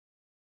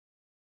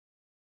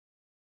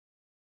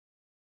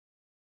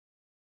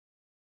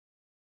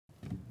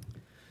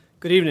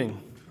Good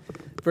evening.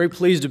 Very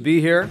pleased to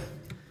be here.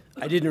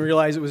 I didn't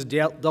realize it was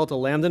Delta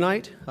Lambda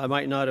night. I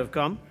might not have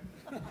come.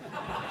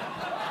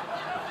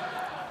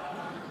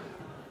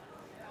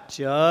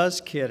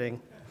 Just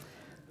kidding.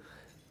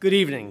 Good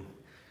evening,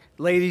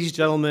 ladies,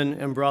 gentlemen,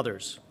 and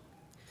brothers.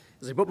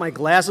 As I put my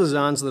glasses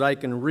on so that I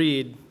can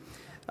read,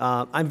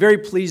 I'm very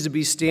pleased to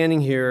be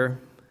standing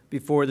here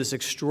before this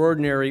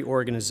extraordinary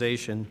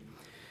organization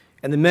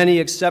and the many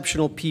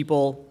exceptional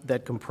people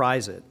that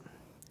comprise it.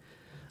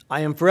 I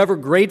am forever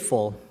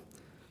grateful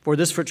for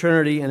this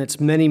fraternity and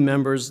its many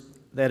members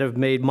that have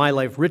made my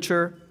life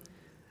richer,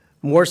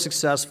 more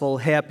successful,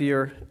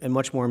 happier, and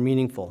much more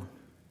meaningful.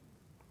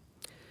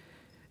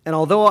 And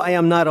although I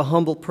am not a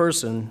humble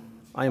person,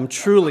 I am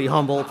truly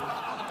humbled.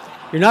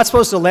 You're not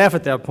supposed to laugh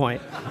at that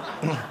point.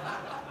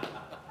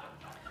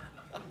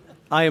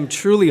 I am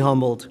truly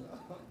humbled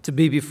to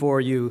be before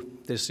you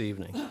this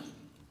evening.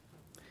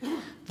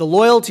 The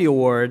Loyalty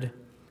Award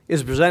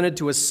is presented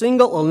to a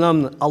single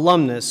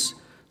alumnus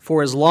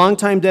for his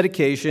longtime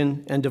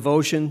dedication and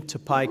devotion to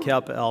Pi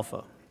Kappa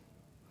Alpha.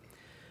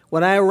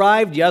 When I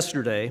arrived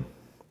yesterday,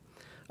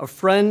 a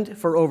friend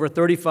for over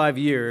 35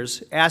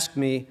 years asked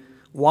me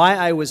why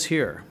I was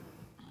here.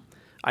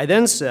 I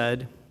then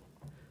said,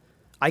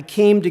 I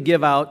came to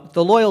give out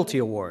the Loyalty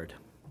Award.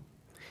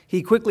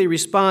 He quickly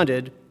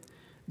responded,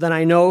 then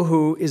I know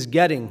who is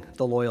getting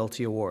the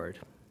Loyalty Award.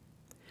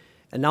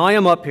 And now I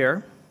am up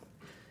here.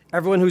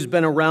 Everyone who's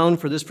been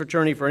around for this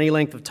fraternity for any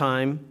length of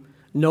time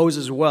knows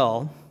as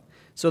well.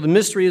 So the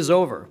mystery is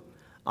over.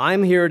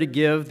 I'm here to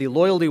give the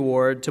Loyalty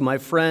Award to my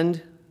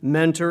friend,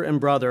 mentor, and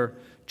brother,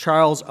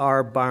 Charles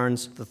R.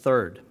 Barnes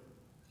III.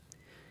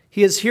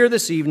 He is here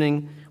this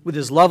evening with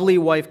his lovely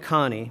wife,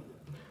 Connie,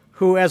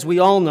 who, as we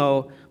all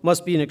know,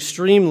 must be an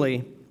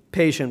extremely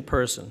patient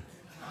person.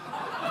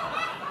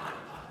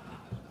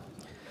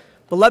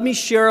 But let me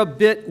share a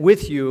bit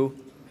with you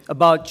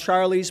about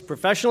Charlie's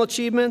professional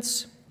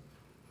achievements,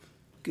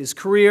 his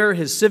career,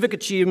 his civic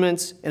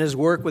achievements, and his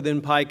work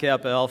within Pi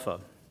Kappa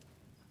Alpha.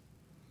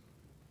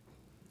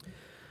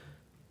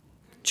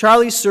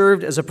 Charlie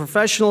served as a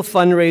professional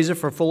fundraiser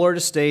for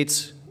Florida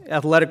State's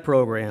athletic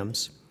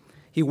programs.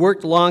 He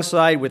worked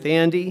alongside with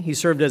Andy. He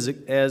served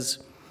as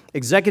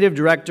executive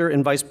director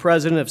and vice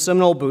president of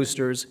Seminole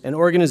Boosters, an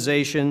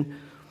organization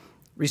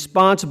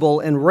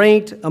responsible and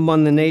ranked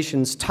among the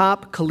nation's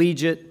top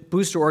collegiate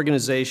booster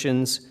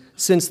organizations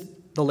since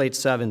the late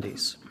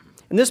 70s.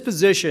 In this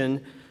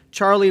position,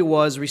 Charlie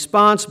was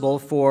responsible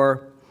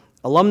for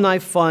annual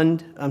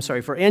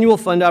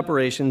fund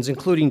operations,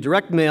 including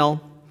direct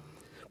mail,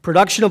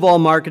 production of all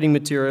marketing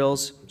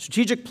materials,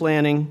 strategic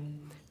planning,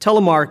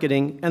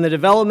 telemarketing, and the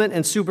development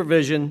and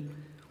supervision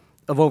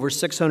of over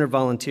 600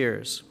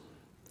 volunteers.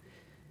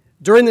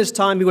 During this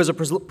time, he was a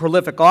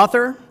prolific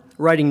author,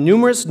 writing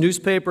numerous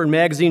newspaper and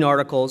magazine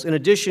articles, in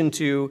addition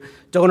to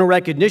donor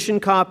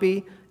recognition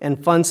copy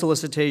and fund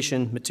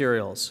solicitation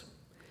materials.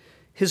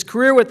 His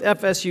career with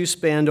FSU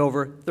spanned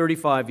over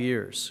 35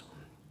 years.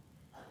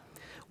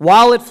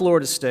 While at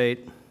Florida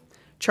State,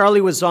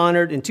 Charlie was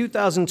honored in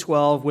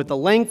 2012 with the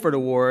Langford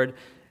Award,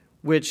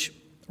 which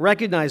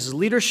recognizes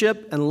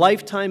leadership and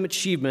lifetime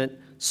achievement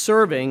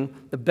serving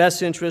the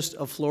best interest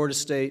of Florida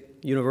State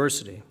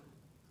University.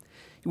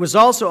 He was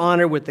also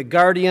honored with the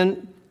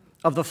Guardian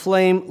of the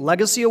Flame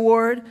Legacy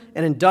Award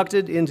and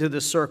inducted into the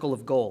Circle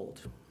of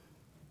Gold.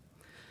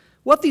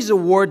 What these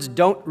awards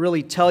don't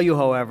really tell you,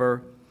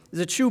 however, is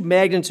the true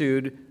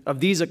magnitude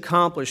of these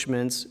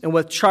accomplishments and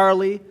what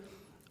Charlie,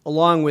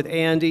 along with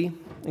Andy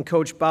and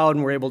Coach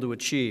Bowden, were able to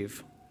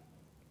achieve.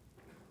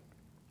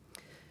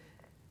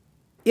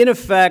 In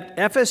effect,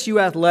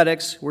 FSU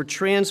athletics were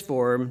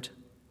transformed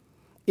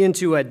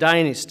into a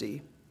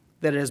dynasty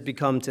that it has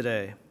become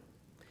today.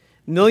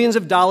 Millions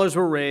of dollars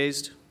were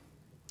raised,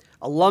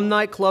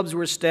 alumni clubs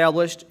were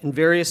established in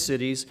various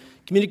cities,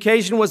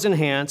 communication was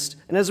enhanced,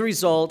 and as a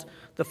result,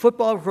 the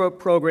football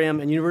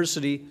program and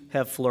university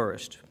have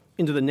flourished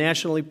into the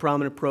nationally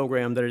prominent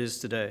program that it is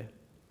today.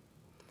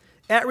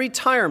 At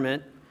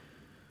retirement,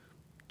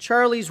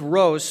 Charlie's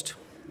roast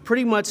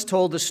pretty much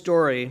told the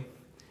story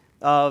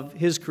of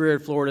his career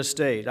at Florida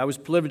State. I was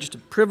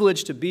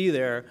privileged to be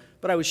there,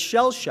 but I was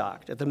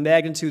shell-shocked at the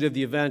magnitude of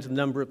the event and the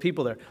number of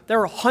people there. There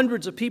were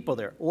hundreds of people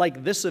there,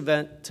 like this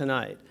event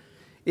tonight.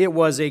 It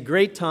was a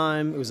great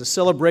time. It was a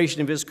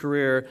celebration of his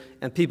career,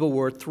 and people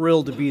were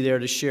thrilled to be there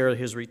to share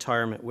his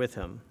retirement with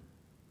him.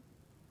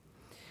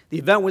 The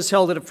event was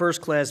held at a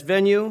first-class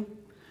venue.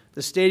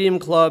 The stadium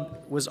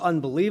club was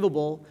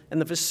unbelievable, and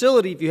the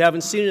facility, if you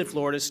haven't seen it at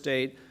Florida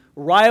State,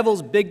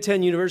 rivals Big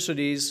Ten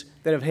universities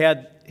that have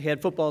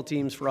had football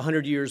teams for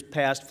 100 years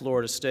past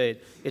Florida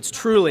State. It's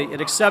truly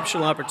an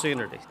exceptional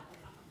opportunity.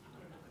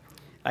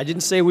 I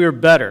didn't say we were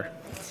better.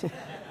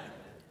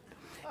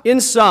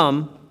 In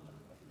sum,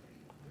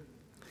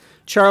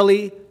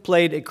 Charlie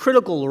played a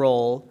critical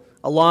role,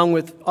 along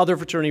with other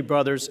fraternity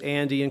brothers,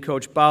 Andy and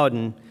Coach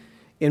Bowden,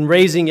 in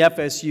raising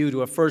FSU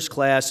to a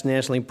first-class,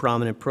 nationally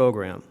prominent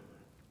program.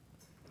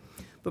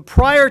 But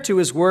prior to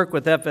his work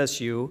with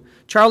FSU,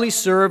 Charlie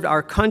served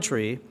our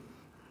country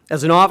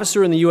as an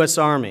officer in the U.S.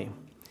 Army.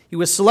 He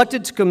was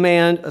selected to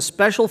command a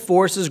Special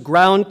Forces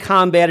Ground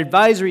Combat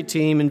Advisory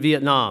Team in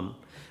Vietnam,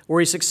 where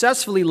he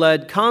successfully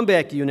led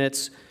combat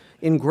units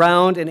in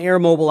ground and air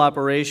mobile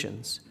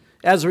operations.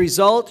 As a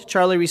result,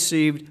 Charlie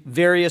received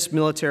various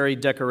military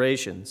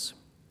decorations.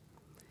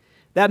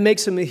 That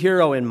makes him a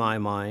hero in my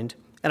mind,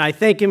 and I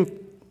thank him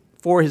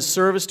for his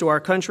service to our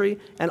country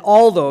and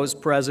all those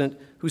present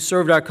who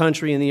served our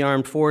country in the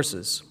armed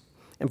forces,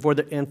 and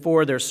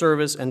for their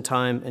service and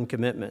time and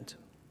commitment.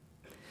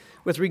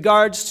 With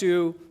regards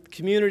to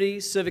community,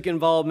 civic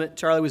involvement,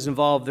 Charlie was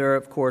involved there,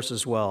 of course,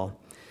 as well.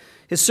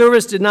 His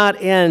service did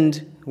not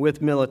end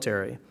with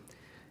military.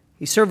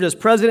 He served as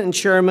president and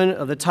chairman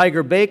of the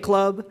Tiger Bay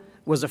Club,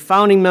 was a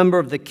founding member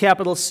of the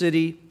Capital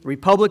City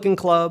Republican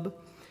Club.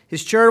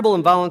 His charitable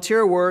and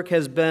volunteer work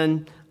has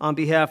been on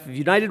behalf of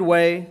United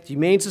Way, the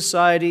Humane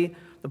Society,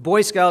 the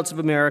Boy Scouts of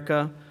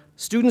America,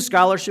 Student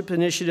Scholarship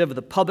Initiative of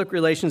the Public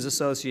Relations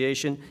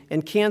Association,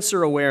 and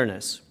Cancer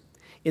Awareness.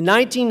 In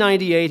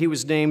 1998, he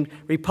was named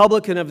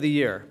Republican of the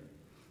Year,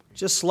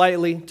 just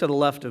slightly to the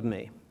left of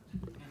me.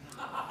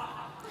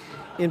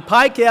 In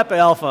Pi Kappa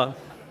Alpha,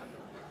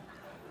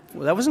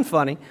 well, that wasn't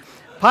funny.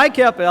 Pi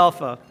Kappa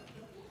Alpha,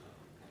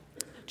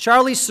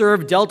 Charlie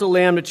served Delta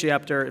Lambda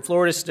chapter at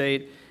Florida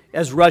State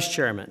as Rush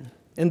chairman.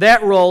 In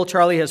that role,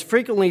 Charlie has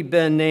frequently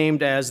been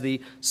named as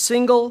the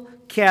single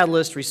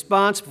catalyst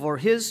responsible for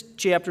his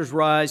chapter's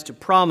rise to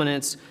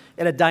prominence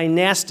at a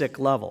dynastic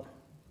level.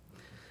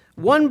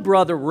 One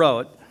brother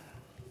wrote,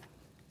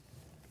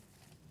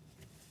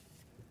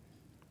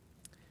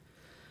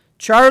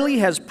 "Charlie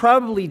has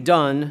probably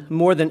done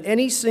more than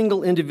any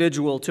single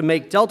individual to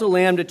make Delta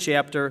Lambda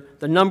chapter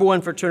the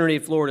 #1 fraternity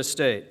at Florida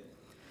State.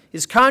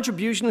 His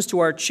contributions to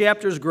our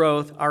chapter's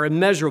growth are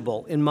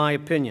immeasurable, in my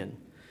opinion.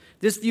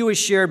 This view is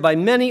shared by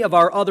many of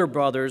our other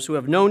brothers who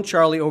have known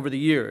Charlie over the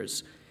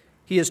years.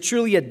 He is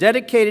truly a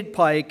dedicated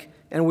Pike,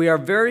 and we are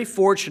very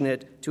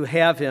fortunate to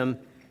have him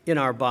in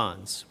our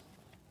bonds."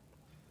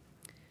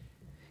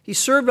 He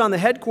served on the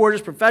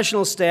headquarters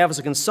professional staff as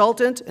a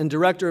consultant and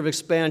director of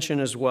expansion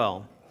as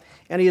well.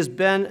 And he has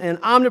been an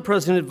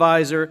omnipresent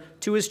advisor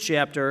to his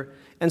chapter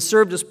and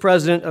served as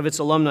president of its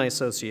Alumni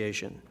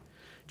Association.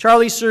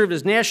 Charlie served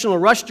as National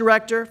Rush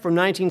Director from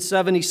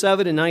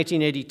 1977 to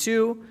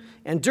 1982,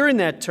 and during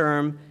that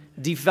term,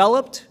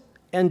 developed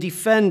and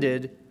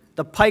defended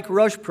the Pike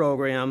Rush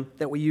program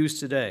that we use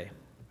today.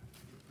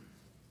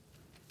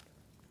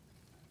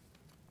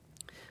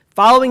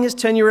 Following his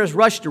tenure as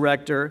Rush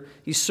Director,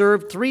 he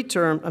served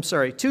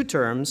 2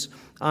 terms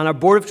on our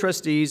Board of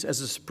Trustees as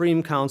the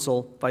Supreme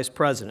Council Vice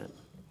President.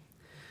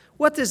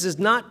 What this does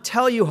not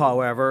tell you,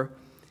 however,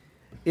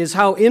 is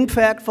how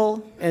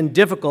impactful and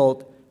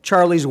difficult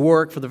Charlie's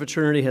work for the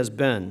fraternity has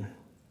been.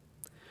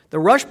 The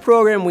Rush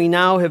program we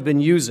now have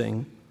been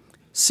using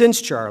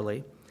since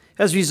Charlie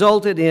has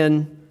resulted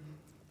in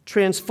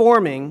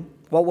transforming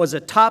what was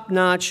a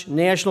top-notch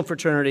national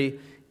fraternity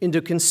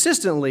into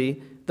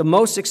consistently the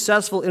most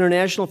successful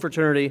international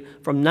fraternity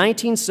from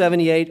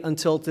 1978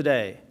 until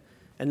today.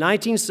 And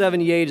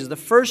 1978 is the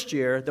first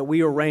year that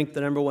we were ranked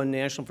the #1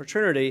 national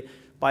fraternity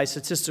by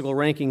statistical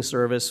ranking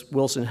service,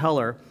 Wilson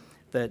Heller,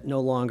 that no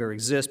longer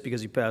exists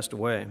because he passed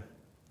away.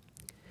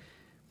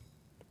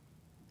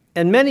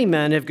 And many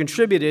men have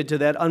contributed to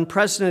that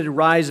unprecedented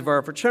rise of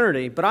our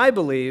fraternity, but I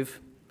believe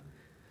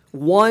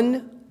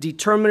one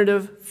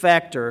determinative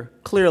factor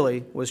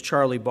clearly was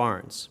Charlie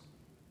Barnes.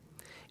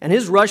 And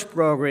his Rush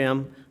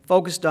program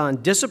focused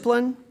on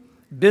discipline,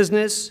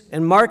 business,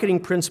 and marketing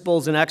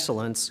principles and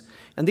excellence,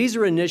 and these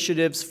are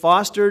initiatives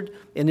fostered,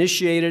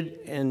 initiated,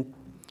 and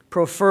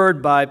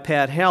preferred by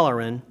Pat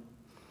Halloran.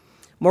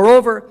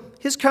 Moreover,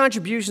 his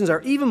contributions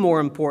are even more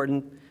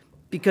important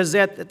because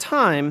at the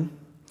time,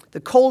 the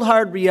cold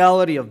hard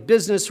reality of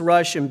business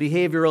rush and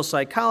behavioral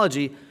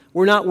psychology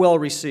were not well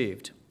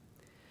received.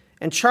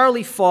 And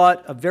Charlie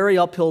fought a very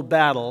uphill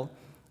battle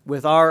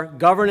with our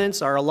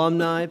governance, our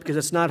alumni, because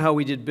it's not how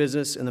we did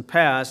business in the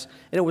past,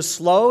 and it was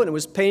slow, and it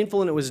was painful,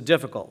 and it was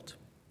difficult.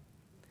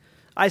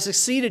 I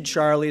succeeded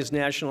Charlie as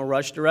National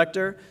Rush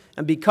Director,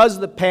 and because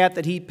of the path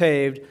that he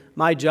paved,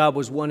 my job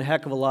was one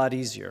heck of a lot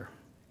easier.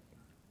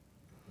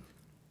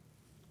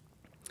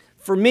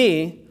 For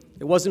me,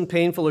 it wasn't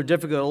painful or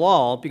difficult at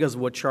all because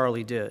of what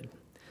Charlie did.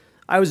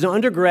 I was an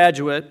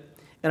undergraduate,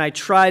 and I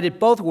tried it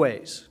both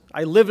ways.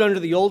 I lived under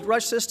the old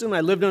Rush system,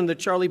 I lived under the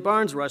Charlie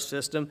Barnes Rush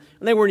system,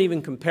 and they weren't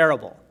even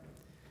comparable.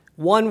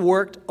 One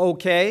worked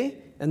okay,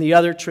 and the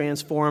other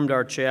transformed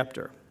our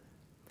chapter.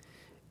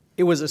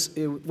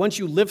 Once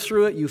you live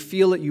through it, you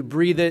feel it, you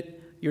breathe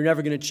it, you're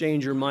never going to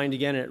change your mind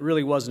again, and it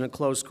really wasn't a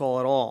close call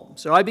at all.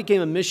 So I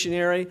became a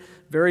missionary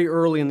very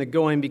early in the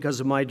going because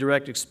of my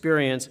direct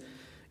experience.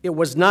 It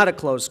was not a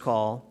close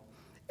call,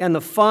 and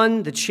the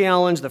fun, the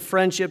challenge, the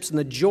friendships, and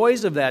the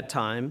joys of that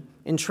time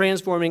in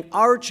transforming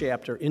our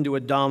chapter into a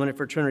dominant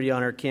fraternity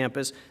on our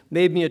campus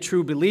made me a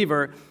true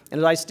believer, and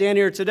as I stand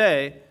here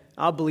today,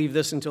 I'll believe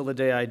this until the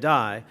day I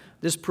die.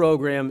 This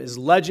program is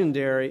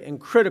legendary and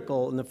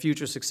critical in the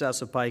future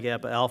success of Pi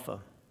Kappa Alpha.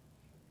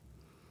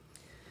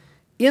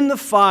 In the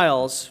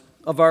files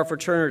of our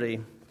fraternity.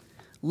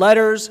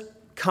 Letters,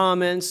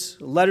 comments,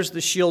 letters to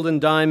the Shield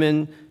and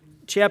Diamond,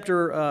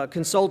 chapter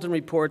consultant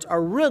reports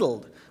are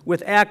riddled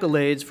with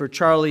accolades for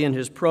Charlie and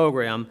his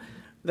program.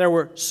 There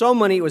were so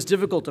many it was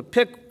difficult to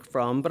pick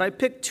from, but I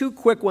picked two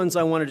quick ones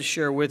I wanted to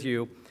share with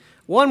you.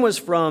 One was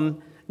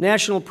from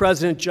National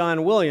President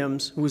John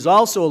Williams, who was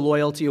also a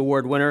Loyalty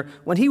Award winner,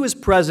 when he was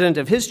president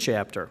of his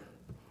chapter,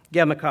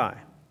 Gamma Chi.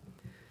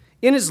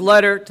 In his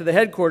letter to the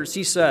headquarters,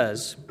 he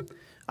says,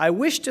 "I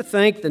wish to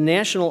thank the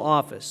National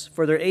Office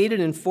for their aid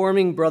in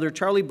informing Brother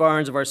Charlie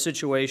Barnes of our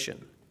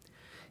situation.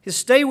 His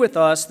stay with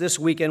us this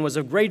weekend was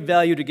of great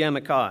value to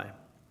Gamma Chi.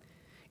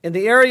 In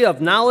the area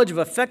of knowledge of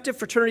effective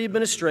fraternity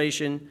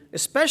administration,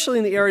 especially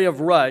in the area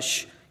of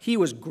rush, he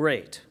was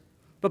great.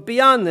 But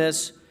beyond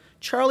this,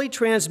 Charlie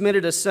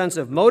transmitted a sense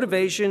of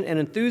motivation and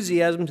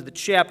enthusiasm to the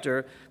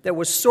chapter that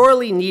was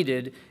sorely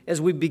needed as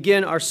we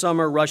begin our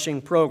summer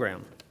rushing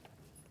program.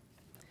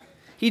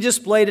 He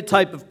displayed a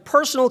type of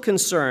personal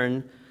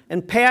concern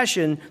and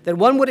passion that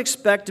one would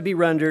expect to be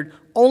rendered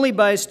only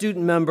by a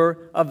student member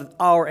of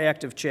our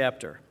active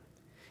chapter.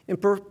 In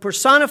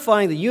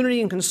personifying the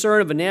unity and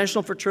concern of a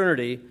national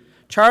fraternity,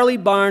 Charlie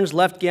Barnes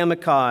left Gamma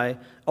Chi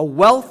a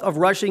wealth of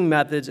rushing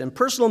methods and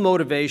personal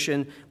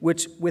motivation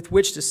with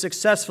which to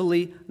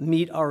successfully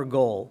meet our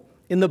goal.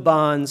 In the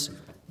bonds,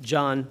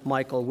 John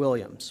Michael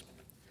Williams."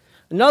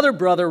 Another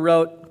brother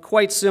wrote,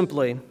 quite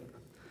simply,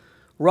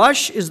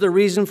 "Rush is the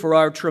reason for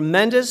our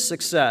tremendous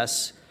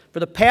success. For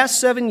the past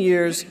 7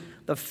 years,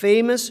 the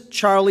famous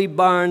Charlie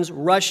Barnes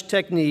rush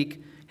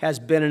technique has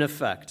been in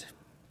effect."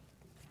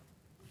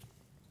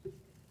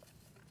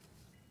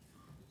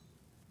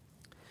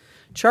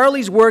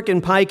 Charlie's work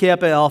in Pi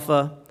Kappa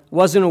Alpha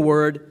was, in a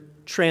word,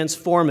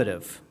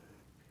 transformative.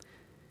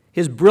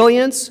 His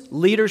brilliance,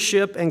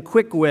 leadership, and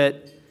quick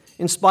wit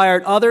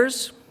inspired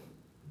others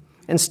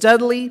and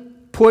steadily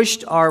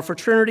pushed our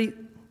fraternity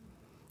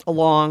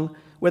along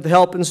with the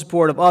help and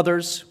support of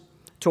others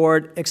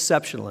toward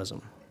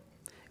exceptionalism.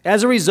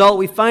 As a result,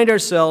 we find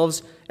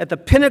ourselves at the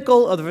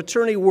pinnacle of the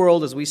fraternity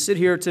world as we sit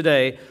here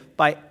today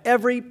by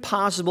every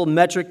possible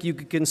metric you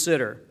could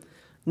consider.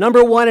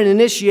 Number one in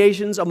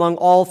initiations among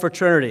all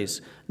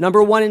fraternities.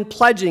 Number one in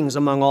pledgings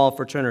among all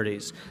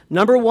fraternities.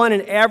 Number one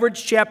in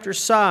average chapter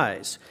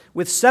size,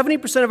 with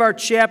 70% of our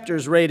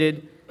chapters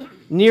rated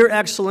near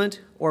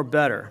excellent or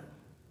better.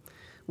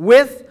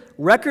 With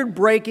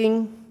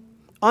record-breaking,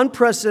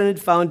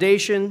 unprecedented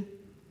foundation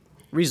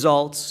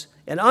results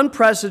and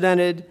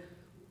unprecedented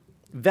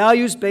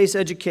values-based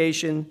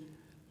education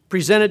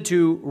presented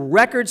to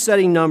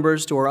record-setting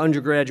numbers to our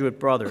undergraduate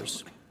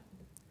brothers.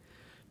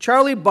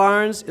 Charlie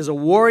Barnes is a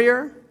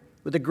warrior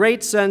with a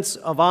great sense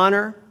of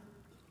honor,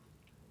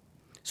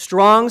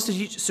 strong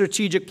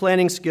strategic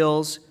planning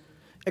skills,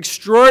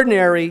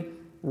 extraordinary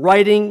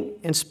writing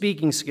and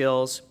speaking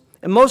skills,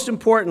 and most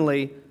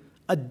importantly,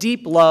 a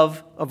deep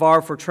love of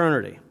our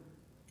fraternity.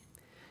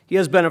 He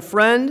has been a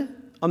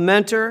friend, a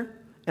mentor,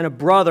 and a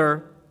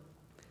brother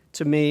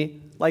to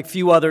me like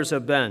few others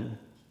have been.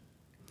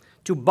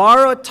 To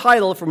borrow a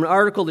title from an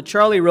article that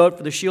Charlie wrote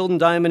for the Shield and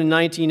Diamond in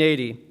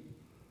 1980,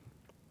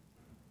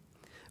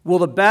 will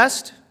the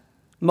best,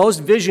 most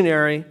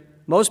visionary,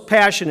 most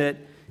passionate,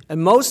 and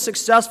most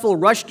successful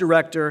rush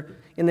director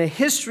in the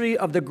history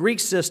of the Greek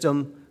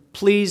system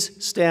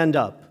please stand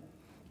up?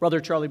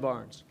 Brother Charlie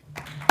Barnes.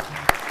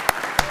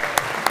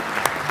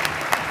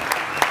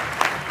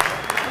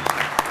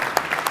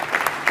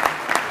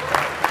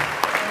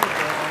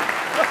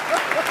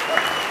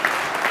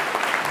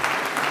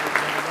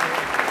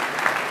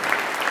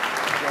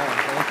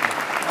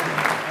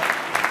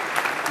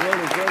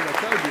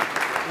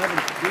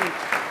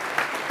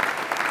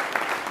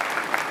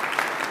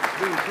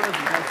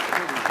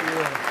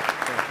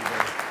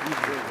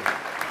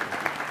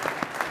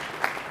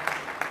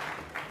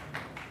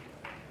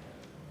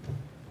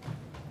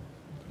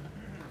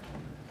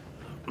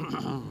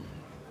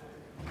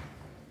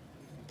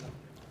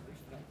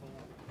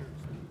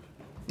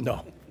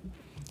 No.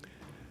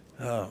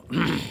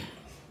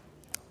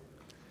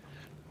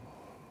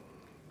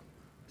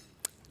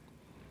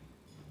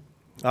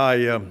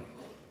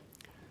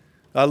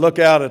 I look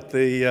out at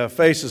the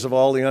faces of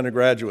all the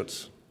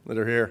undergraduates that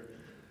are here,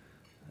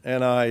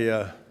 and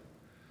I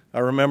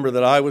remember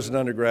that I was an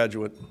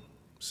undergraduate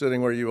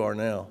sitting where you are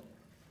now.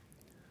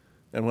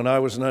 And when I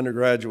was an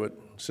undergraduate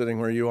sitting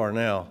where you are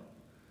now,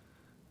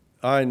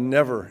 I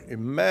never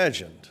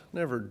imagined,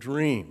 never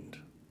dreamed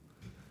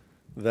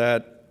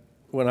that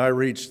when I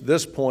reached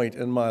this point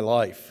in my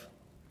life,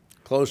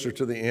 closer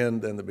to the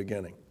end than the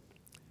beginning,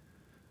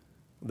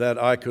 that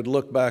I could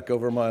look back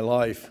over my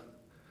life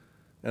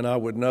and I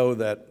would know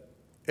that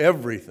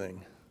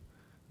everything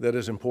that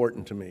is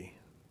important to me,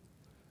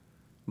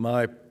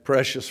 my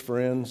precious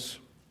friends,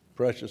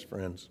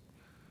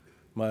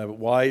 my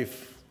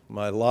wife,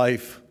 my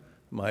life,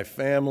 my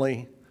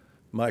family,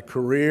 my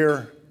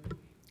career,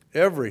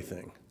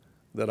 everything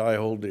that I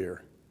hold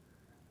dear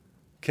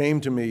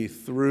came to me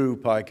through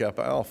Pi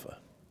Kappa Alpha.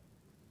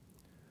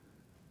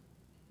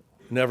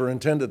 Never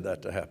intended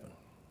that to happen.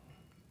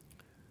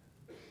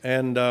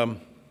 And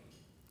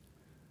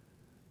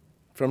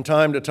From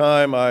time to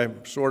time, I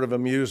sort of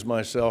amuse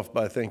myself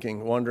by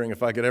wondering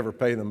if I could ever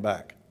pay them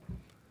back,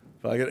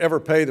 if I could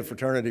ever pay the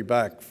fraternity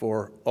back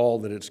for all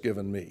that it's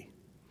given me.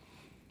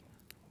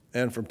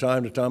 And from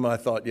time to time, I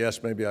thought,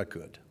 yes, maybe I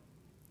could.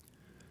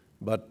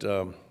 But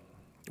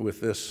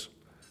with this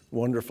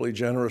wonderfully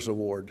generous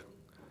award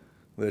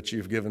that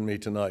you've given me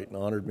tonight and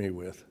honored me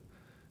with,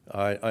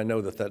 I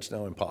know that that's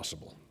now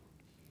impossible.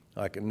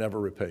 I can never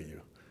repay you,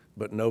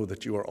 but know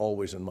that you are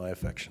always in my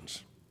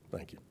affections.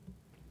 Thank you.